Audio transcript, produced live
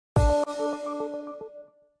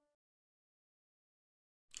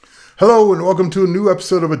Hello and welcome to a new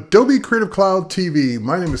episode of Adobe Creative Cloud TV.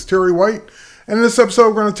 My name is Terry White, and in this episode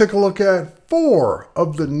we're going to take a look at 4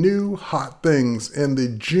 of the new hot things in the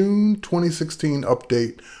June 2016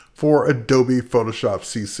 update for Adobe Photoshop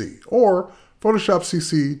CC, or Photoshop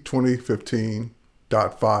CC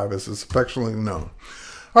 2015.5 as it's affectionately known.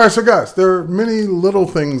 Alright, so guys, there are many little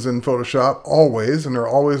things in Photoshop, always, and there are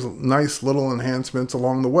always nice little enhancements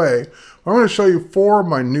along the way. I'm going to show you 4 of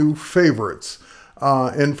my new favorites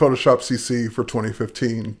in Photoshop CC for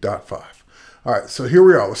 2015.5. All right, so here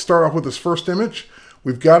we are. Let's start off with this first image.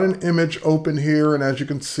 We've got an image open here, and as you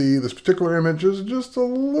can see, this particular image is just a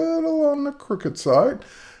little on the crooked side.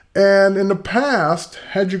 And in the past,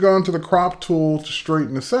 had you gone to the crop tool to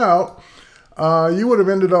straighten this out, you would have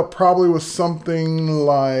ended up probably with something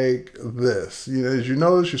like this. As you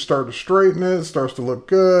notice, you start to straighten it, it starts to look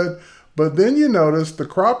good, but then you notice the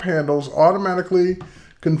crop handles automatically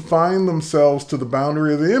confine themselves to the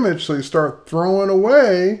boundary of the image, so you start throwing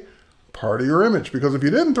away part of your image, because if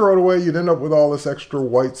you didn't throw it away, you'd end up with all this extra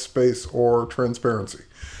white space or transparency.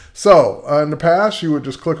 So in the past, you would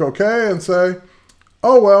just click OK and say,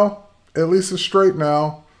 oh well, at least it's straight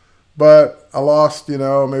now, but I lost,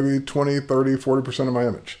 maybe 20, 30, 40% of my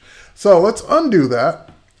image. So let's undo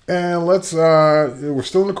that, and let's, we're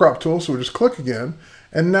still in the crop tool, so we just click again,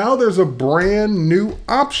 and now there's a brand new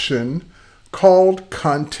option called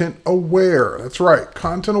Content Aware. That's right,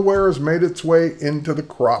 Content Aware has made its way into the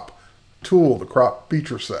crop tool, the crop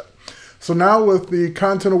feature set. So now with the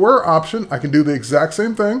Content Aware option, I can do the exact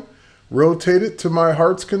same thing, rotate it to my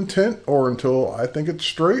heart's content or until I think it's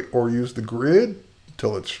straight, or use the grid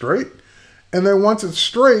until it's straight. And then once it's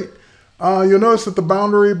straight, you'll notice that the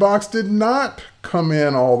boundary box did not come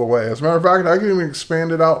in all the way. As a matter of fact, I can even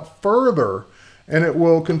expand it out further, and it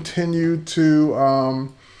will continue to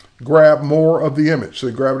grab more of the image. So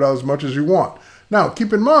you grab it out as much as you want. Now,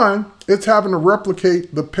 keep in mind, it's having to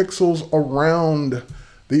replicate the pixels around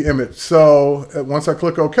the image. So once I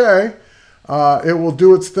click OK, it will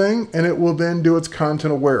do its thing, and it will then do its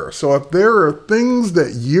content aware. So if there are things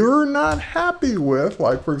that you're not happy with,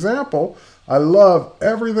 like for example, I love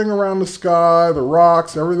everything around the sky, the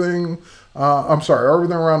rocks, everything,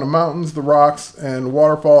 everything around the mountains, the rocks, and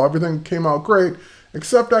waterfall, everything came out great,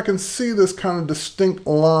 except I can see this kind of distinct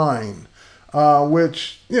line,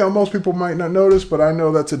 which, most people might not notice, but I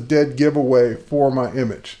know that's a dead giveaway for my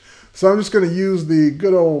image. So I'm just going to use the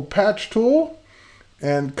good old patch tool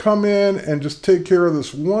and come in and just take care of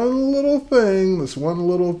this one little thing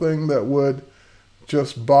that would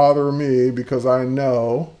just bother me, because I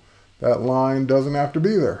know that line doesn't have to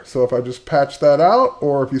be there. So if I just patch that out,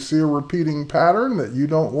 or if you see a repeating pattern that you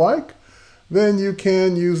don't like, then you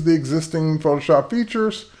can use the existing Photoshop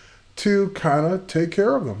features to kind of take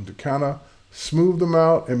care of them, to kind of smooth them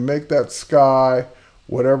out and make that sky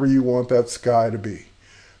whatever you want that sky to be.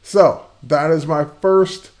 So that is my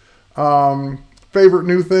first favorite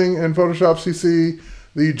new thing in Photoshop CC,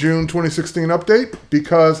 the June 2016 update,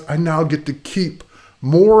 because I now get to keep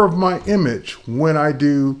more of my image when I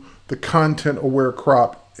do the content aware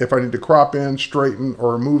crop. If I need to crop in, straighten,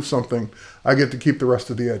 or remove something, I get to keep the rest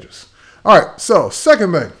of the edges. All right, so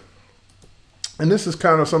second thing, and this is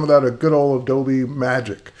kind of some of that good old Adobe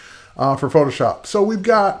magic for Photoshop. So we've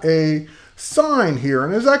got a sign here,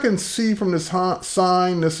 and as I can see from this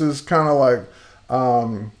sign, this is kind of like,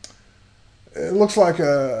 it looks like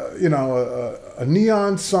a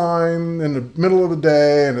neon sign in the middle of the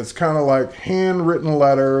day, and it's kind of like handwritten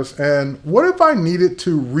letters. And what if I needed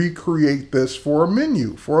to recreate this for a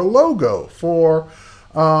menu, for a logo, for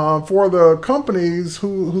the companies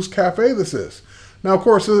whose cafe this is? Now, of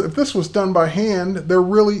course, if this was done by hand, there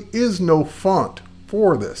really is no font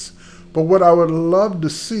for this. But what I would love to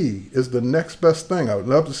see is the next best thing. I would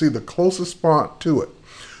love to see the closest font to it.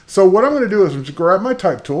 So what I'm going to do is I'm just grab my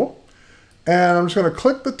type tool, and I'm just going to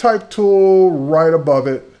click the type tool right above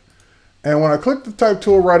it. And when I click the type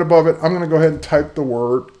tool right above it, I'm going to go ahead and type the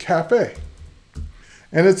word cafe.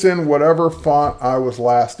 And it's in whatever font I was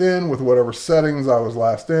last in, with whatever settings I was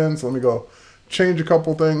last in. So let me go change a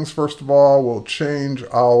couple things. First of all, we'll change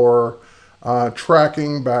our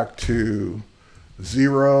tracking back to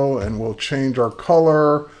 0, and we'll change our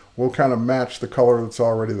color. We'll kind of match the color that's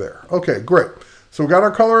already there. Okay, great. So we got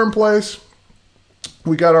our color in place.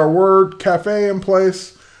 We got our word cafe in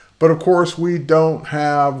place, but of course we don't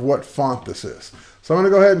have what font this is. So I'm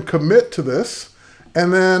going to go ahead and commit to this,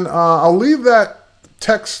 and then I'll leave that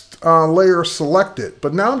text layer selected.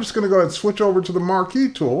 But now I'm just going to go ahead and switch over to the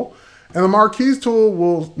marquee tool, and the marquee tool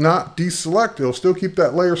will not deselect. It'll still keep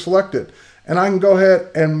that layer selected. And I can go ahead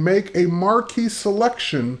and make a marquee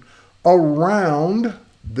selection around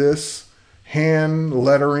this hand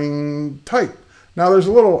lettering type. Now there's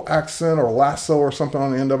a little accent or lasso or something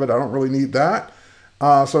on the end of it. I don't really need that.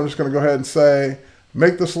 So I'm just going to go ahead and say,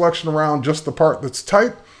 make the selection around just the part that's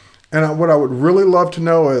type. And what I would really love to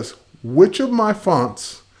know is which of my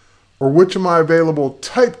fonts or which of my available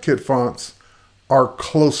typekit fonts are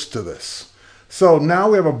close to this. So now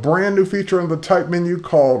we have a brand new feature in the type menu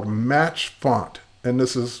called match font. And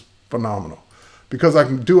this is phenomenal because I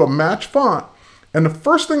can do a match font. And the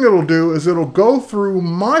first thing it'll do is it'll go through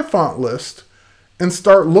my font list and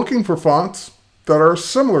start looking for fonts that are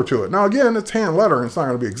similar to it. Now again, it's hand lettering, it's not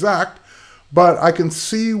going to be exact, but I can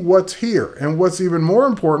see what's here. And what's even more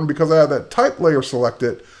important, because I have that type layer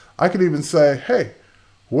selected, I could even say, hey,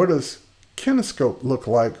 what does kinescope look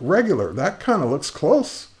like regular? That kind of looks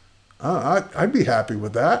close. I'd be happy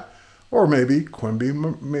with that. Or maybe Quimby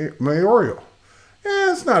Mayoral.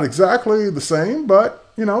 It's not exactly the same, but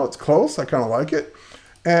you know, it's close. I kind of like it.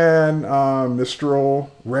 And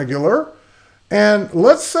Mistral regular. And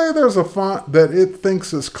let's say there's a font that it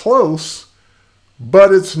thinks is close,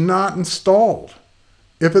 but it's not installed.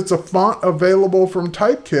 If it's a font available from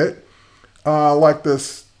Typekit, like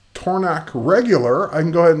this Tornak regular, I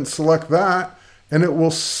can go ahead and select that, and it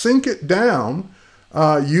will sync it down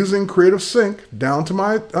using Creative Sync down to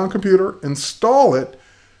my computer, install it,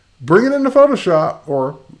 bring it into Photoshop,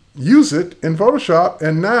 or use it in Photoshop,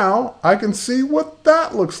 and now I can see what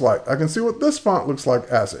that looks like. I can see what this font looks like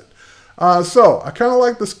as it. So I kind of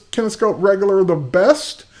like this Kinescope regular the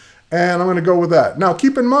best, and I'm going to go with that. Now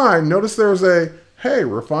keep in mind, notice there's a, hey,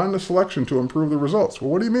 refine the selection to improve the results.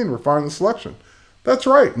 Well, what do you mean refine the selection? That's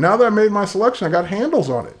right. Now that I made my selection, I got handles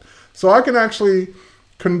on it. So I can actually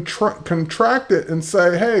contract it and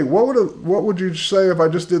say, hey, what would you say if I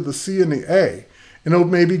just did the C and the A? And it'll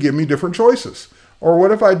maybe give me different choices. Or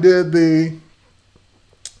what if I did the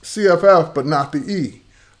CFF but not the E?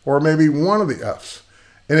 Or maybe one of the Fs.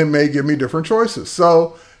 And it may give me different choices.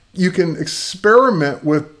 So you can experiment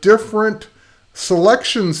with different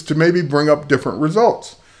selections to maybe bring up different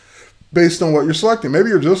results based on what you're selecting. Maybe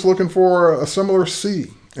you're just looking for a similar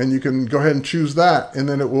C, and you can go ahead and choose that. And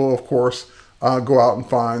then it will, of course, go out and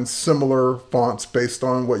find similar fonts based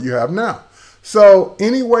on what you have now. So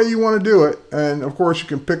any way you want to do it, and of course you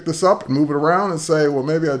can pick this up and move it around and say, well,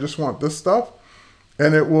 maybe I just want this stuff,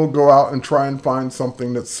 and it will go out and try and find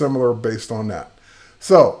something that's similar based on that.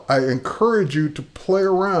 So I encourage you to play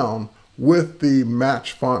around with the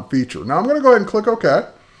match font feature. Now I'm going to go ahead and click OK,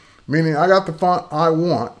 meaning I got the font I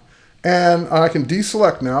want, and I can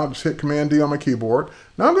deselect now. Just hit Command D on my keyboard.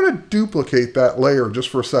 Now I'm going to duplicate that layer just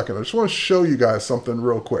for a second. I just want to show you guys something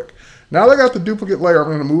real quick. Now that I got the duplicate layer, I'm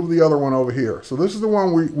going to move the other one over here. So this is the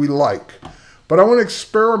one we like, but I want to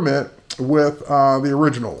experiment with the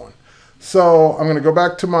original one. So I'm going to go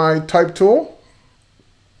back to my type tool,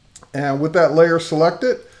 and with that layer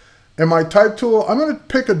selected, and my type tool, I'm going to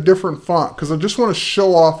pick a different font because I just want to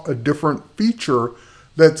show off a different feature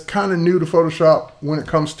that's kind of new to Photoshop when it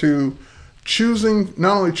comes to choosing,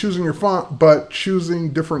 not only choosing your font, but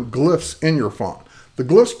choosing different glyphs in your font. The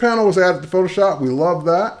glyphs panel was added to Photoshop. We love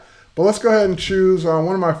that. But let's go ahead and choose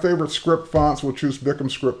one of my favorite script fonts. We'll choose Bicam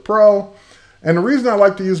Script Pro. And the reason I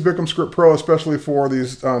like to use Bicam Script Pro, especially for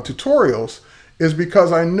these tutorials, is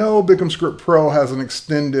because I know Bicam Script Pro has an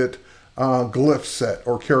extended glyph set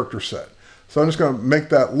or character set. So I'm just going to make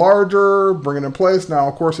that larger, bring it in place. Now,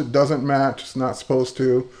 of course, it doesn't match. It's not supposed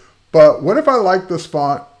to. But what if I like this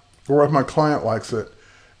font, or if my client likes it,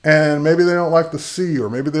 and maybe they don't like the C, or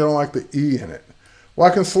maybe they don't like the E in it? Well,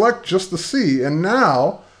 I can select just the C, and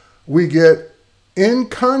now we get in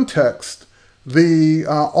context the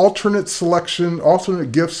alternate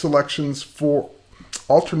glyph selections for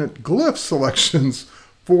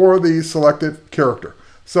the selected character.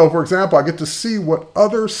 So for example, I get to see what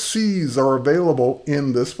other C's are available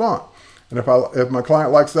in this font. And if my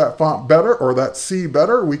client likes that font better or that C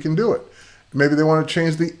better, we can do it. Maybe they want to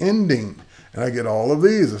change the ending, and I get all of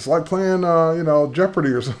these. It's like playing, you know, Jeopardy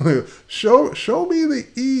or something. Show me the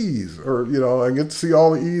E's, or, you know, I get to see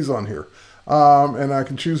all the E's on here. And I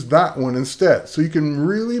can choose that one instead. So you can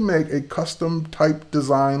really make a custom type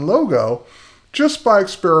design logo just by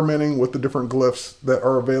experimenting with the different glyphs that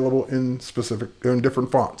are available in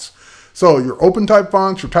different fonts. So your open type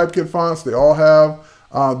fonts, your typekit fonts, they all have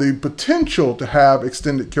the potential to have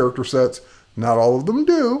extended character sets. Not all of them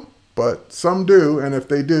do, but some do, and if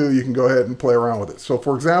they do, you can go ahead and play around with it. So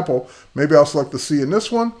for example, maybe I'll select the C in this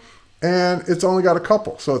one, and it's only got a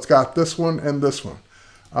couple. So it's got this one and this one.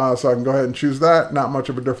 So I can go ahead and choose that, not much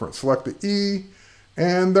of a difference. Select the E,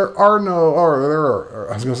 and there are no, or there are,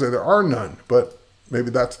 I was gonna say there are none, but Maybe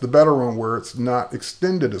that's the better one where it's not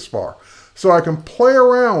extended as far. So I can play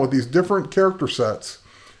around with these different character sets,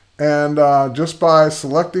 and just by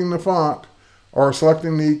selecting the font or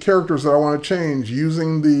selecting the characters that I want to change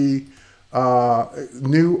using the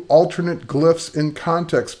new alternate glyphs in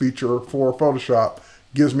context feature for Photoshop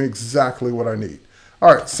gives me exactly what I need.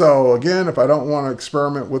 All right, so again, if I don't want to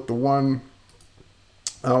experiment with the one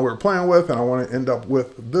we're playing with and I want to end up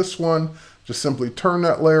with this one, just simply turn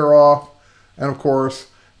that layer off. And of course,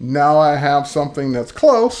 now I have something that's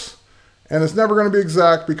close, and it's never going to be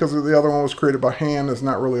exact because the other one was created by hand. It's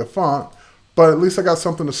not really a font, but at least I got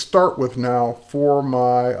something to start with now for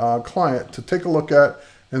my client to take a look at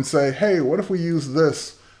and say, hey, what if we use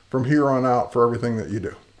this from here on out for everything that you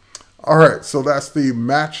do? All right, so that's the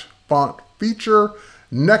match font feature.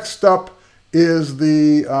 Next up is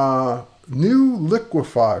the new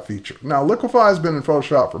liquify feature. Now, liquify has been in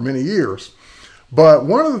Photoshop for many years, but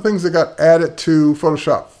one of the things that got added to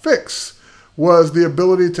Photoshop Fix was the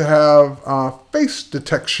ability to have face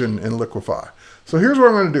detection in liquify. So here's what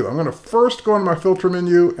I'm going to do. I'm going to first go into my filter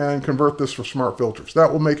menu and convert this for smart filters.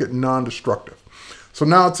 That will make it non-destructive. So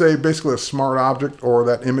now it's basically a smart object, or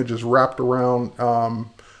that image is wrapped around,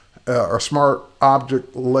 a smart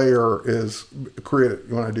object layer is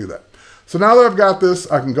created when I do that. So now that I've got this,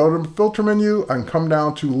 I can go to the filter menu, I can come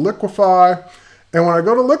down to liquify, and when I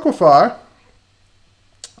go to liquify,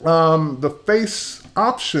 the face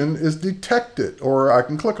option is detected, or I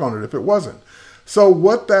can click on it if it wasn't. So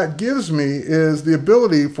what that gives me is the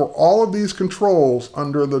ability for all of these controls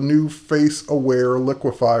under the new face aware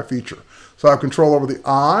liquify feature. So I have control over the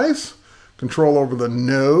eyes, control over the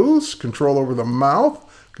nose, control over the mouth,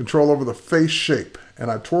 control over the face shape. And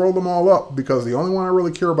I twirl them all up because the only one I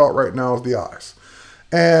really care about right now is the eyes.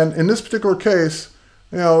 And in this particular case,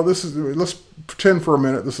 you know, let's pretend for a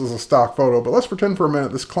minute, this is a stock photo, but let's pretend for a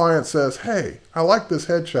minute this client says, hey, I like this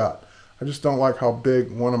headshot. I just don't like how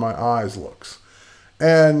big one of my eyes looks.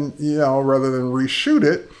 And, you know, rather than reshoot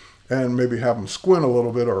it and maybe have him squint a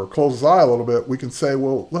little bit or close his eye a little bit, we can say,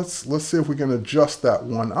 well, let's see if we can adjust that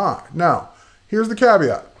one eye. Now, here's the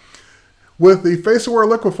caveat. With the face aware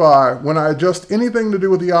liquify, when I adjust anything to do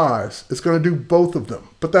with the eyes, it's going to do both of them,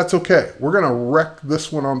 but that's okay. We're going to wreck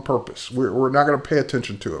this one on purpose. We're not going to pay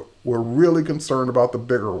attention to it. We're really concerned about the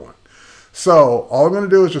bigger one. So all I'm going to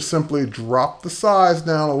do is just simply drop the size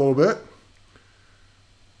down a little bit.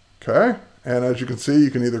 Okay. And as you can see, you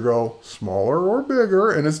can either go smaller or bigger,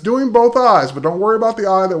 and it's doing both eyes, but don't worry about the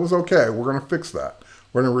eye that was okay. We're going to fix that.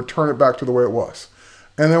 We're going to return it back to the way it was.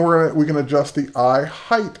 And then we can adjust the eye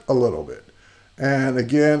height a little bit. And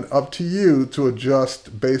again, up to you to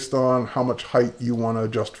adjust based on how much height you want to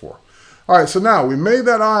adjust for. All right, so now we made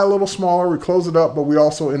that eye a little smaller, we close it up, but we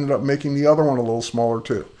also ended up making the other one a little smaller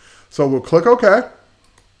too. So we'll click OK.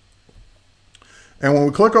 And when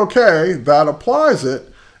we click OK, that applies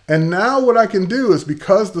it. And now what I can do is,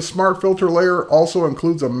 because the smart filter layer also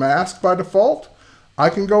includes a mask by default, I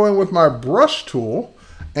can go in with my brush tool,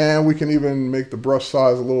 and we can even make the brush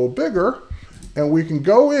size a little bigger, and we can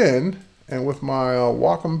go in and with my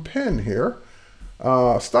Wacom pen here,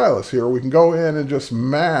 stylus here, we can go in and just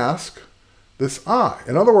mask this eye.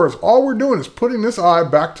 In other words, all we're doing is putting this eye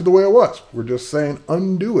back to the way it was. We're just saying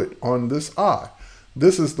undo it on this eye.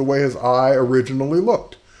 This is the way his eye originally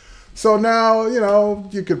looked. So now, you know,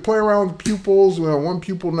 you could play around with pupils. You know, one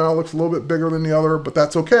pupil now looks a little bit bigger than the other, but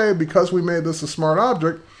that's okay because we made this a smart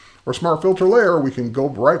object or smart filter layer. We can go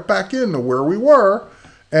right back into where we were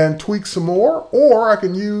and tweak some more, or I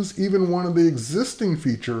can use even one of the existing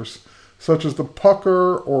features, such as the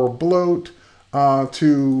pucker or bloat,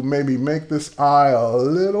 to maybe make this eye a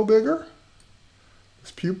little bigger.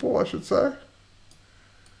 This pupil, I should say.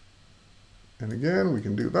 And again, we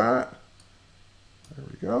can do that. There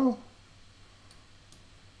we go.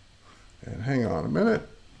 And hang on a minute.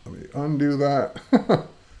 Let me undo that.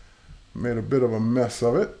 Made a bit of a mess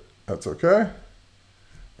of it. That's okay.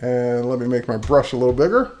 And let me make my brush a little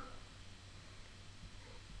bigger.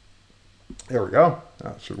 There we go.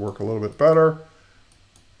 That should work a little bit better.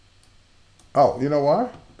 Oh, you know why?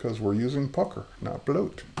 Because we're using pucker, not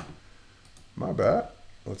bloat. My bad.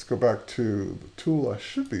 Let's go back to the tool I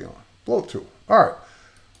should be on. Bloat tool. All right.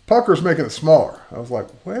 Pucker's making it smaller. I was like,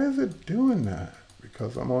 why is it doing that?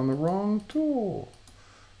 Because I'm on the wrong tool.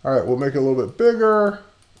 All right, we'll make it a little bit bigger.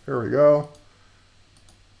 There we go.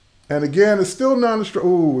 And again, it's still non-destructive.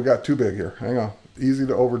 Ooh, we got too big here. Hang on. Easy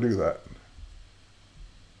to overdo that.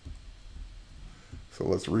 So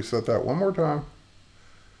let's reset that one more time.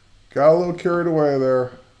 Got a little carried away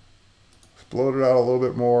there. Let's bloat it out a little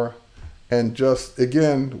bit more. And just,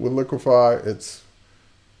 again, with liquify, it's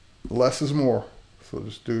less is more. So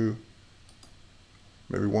just do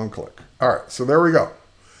maybe one click. All right, so there we go.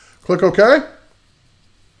 Click OK.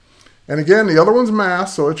 And again, the other one's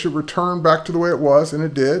masked, so it should return back to the way it was, and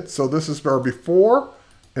it did. So this is our before,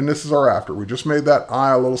 and this is our after. We just made that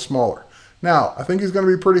eye a little smaller. Now, I think he's going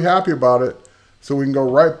to be pretty happy about it, so we can go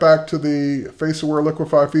right back to the Face-Aware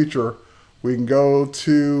Liquify feature. We can go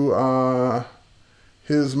to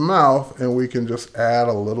his mouth, and we can just add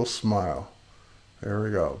a little smile. There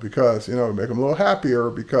we go. Because, you know, make him a little happier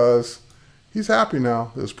because he's happy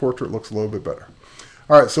now. His portrait looks a little bit better.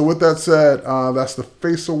 All right, so with that said, that's the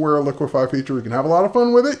Face-Aware Liquify feature. We can have a lot of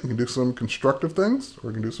fun with it. You can do some constructive things, or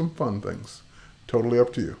you can do some fun things. Totally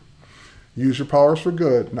up to you. Use your powers for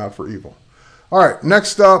good, not for evil. All right,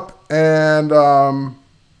 next up, and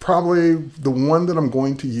probably the one that I'm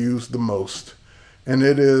going to use the most, and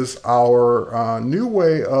it is our new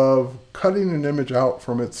way of cutting an image out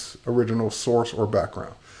from its original source or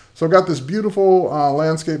background. So I've got this beautiful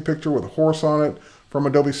landscape picture with a horse on it from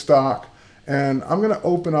Adobe Stock. And I'm going to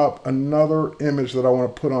open up another image that I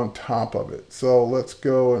want to put on top of it. So let's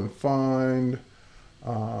go and find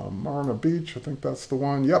Marna Beach. I think that's the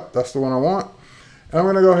one. Yep, that's the one I want. And I'm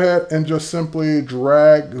going to go ahead and just simply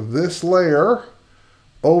drag this layer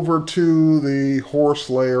over to the horse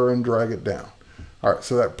layer and drag it down. All right,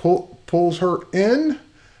 so that pulls her in.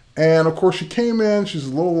 And of course, she came in. She's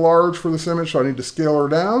a little large for this image, so I need to scale her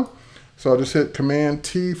down. So I'll just hit Command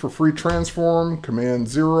T for free transform, Command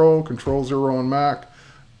 0, Control 0 on Mac,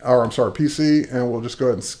 or I'm sorry, PC, and we'll just go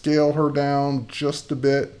ahead and scale her down just a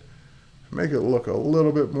bit, make it look a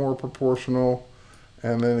little bit more proportional.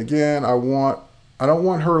 And then again, I don't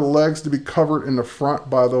want her legs to be covered in the front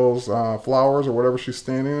by those flowers or whatever she's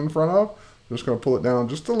standing in front of. I'm just going to pull it down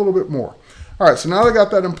just a little bit more. All right, so now that I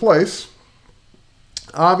got that in place,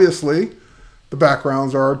 obviously, the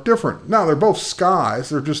backgrounds are different. Now, they're both skies,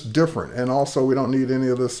 they're just different. And also, we don't need any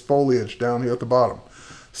of this foliage down here at the bottom.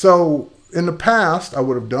 So, in the past, I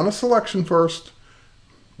would have done a selection first,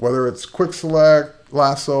 whether it's quick select,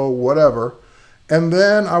 lasso, whatever, and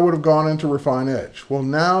then I would have gone into refine edge. Well,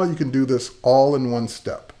 now you can do this all in one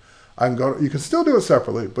step. You can still do it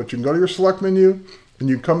separately, but you can go to your select menu, and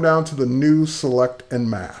you come down to the new select and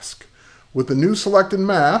mask. With the new select and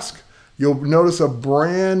mask, you'll notice a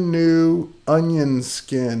brand new onion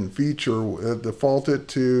skin feature defaulted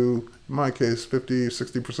to, in my case,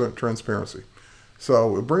 50-60% transparency.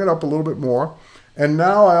 So we'll bring it up a little bit more. And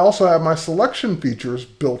now I also have my selection features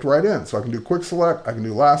built right in. So I can do quick select, I can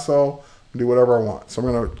do lasso, I can do whatever I want. So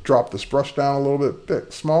I'm going to drop this brush down a little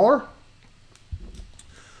bit smaller.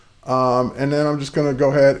 And then I'm just going to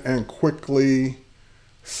go ahead and quickly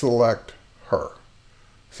select her.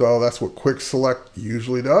 So that's what quick select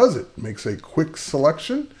usually does. It makes a quick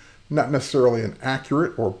selection, not necessarily an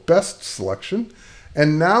accurate or best selection.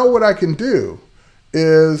 And now what I can do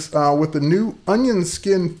is with the new onion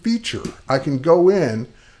skin feature, I can go in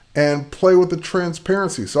and play with the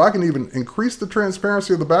transparency. So I can even increase the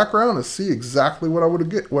transparency of the background and see exactly what I would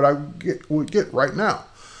get right now.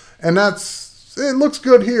 And it looks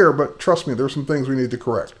good here, but trust me, there's some things we need to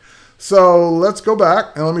correct. So let's go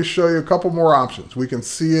back and let me show you a couple more options. We can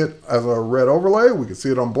see it as a red overlay. We can see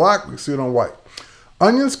it on black. We can see it on white.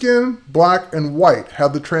 Onion skin, black, and white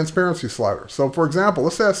have the transparency slider. So for example,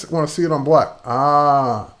 let's say I want to see it on black.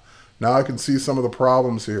 Now I can see some of the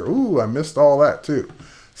problems here. Ooh, I missed all that too.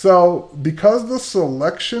 So because the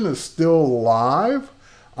selection is still live,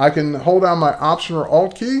 I can hold down my Option or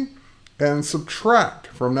Alt key and subtract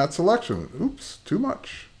from that selection. Oops, too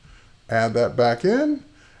much. Add that back in.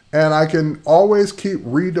 And I can always keep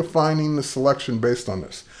redefining the selection based on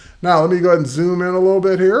this. Now, let me go ahead and zoom in a little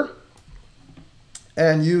bit here.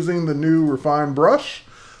 And using the new refined brush,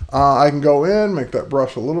 I can go in, make that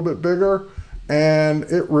brush a little bit bigger, and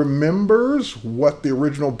it remembers what the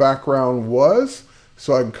original background was.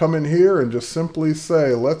 So I can come in here and just simply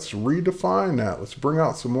say, let's redefine that. Let's bring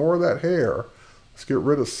out some more of that hair. Let's get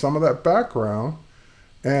rid of some of that background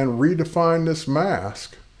and redefine this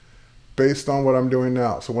mask based on what I'm doing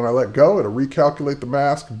now. So when I let go, it'll recalculate the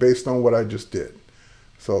mask based on what I just did.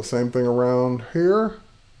 So same thing around here,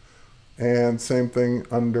 and same thing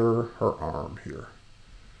under her arm here.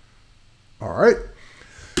 All right.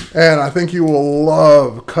 And I think you will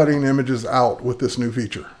love cutting images out with this new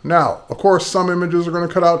feature. Now, of course, some images are going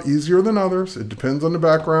to cut out easier than others. It depends on the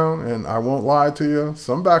background, and I won't lie to you.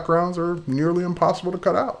 Some backgrounds are nearly impossible to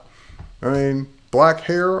cut out. I mean, black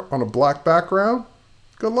hair on a black background,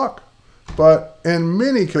 good luck. But in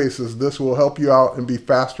many cases, this will help you out and be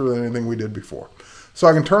faster than anything we did before. So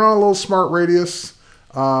I can turn on a little smart radius,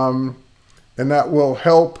 and that will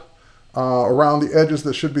help around the edges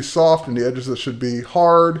that should be soft and the edges that should be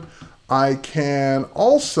hard. I can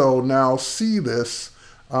also now see this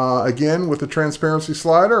Again, with the transparency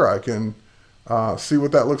slider, I can see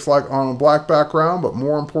what that looks like on a black background, but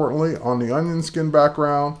more importantly, on the onion skin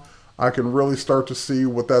background, I can really start to see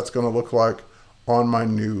what that's going to look like on my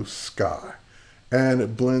new sky. And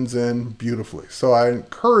it blends in beautifully. So I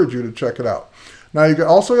encourage you to check it out. Now you can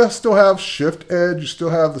also still have Shift Edge. You still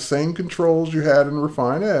have the same controls you had in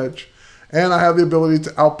Refine Edge. And I have the ability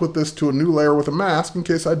to output this to a new layer with a mask in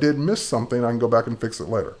case I did miss something. I can go back and fix it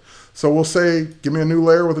later. So we'll say, give me a new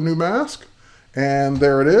layer with a new mask. And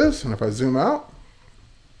there it is. And if I zoom out,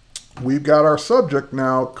 we've got our subject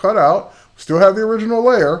now cut out. We still have the original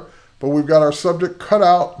layer, but we've got our subject cut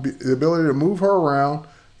out, the ability to move her around.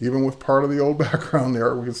 Even with part of the old background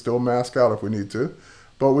there, we can still mask out if we need to.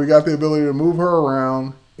 But we got the ability to move her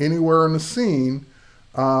around anywhere in the scene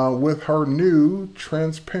with her new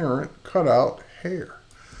transparent cutout hair.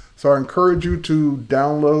 So I encourage you to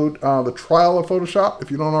download the trial of Photoshop. If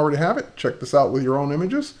you don't already have it, check this out with your own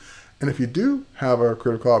images. And if you do have a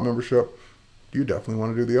Creative Cloud membership, you definitely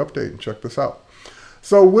want to do the update and check this out.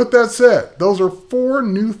 So with that said, those are 4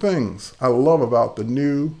 new things I love about the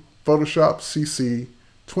new Photoshop CC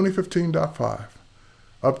 2015.5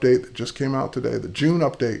 update that just came out today, the June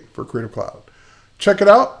update for Creative Cloud. Check it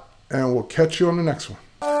out, and we'll catch you on the next one.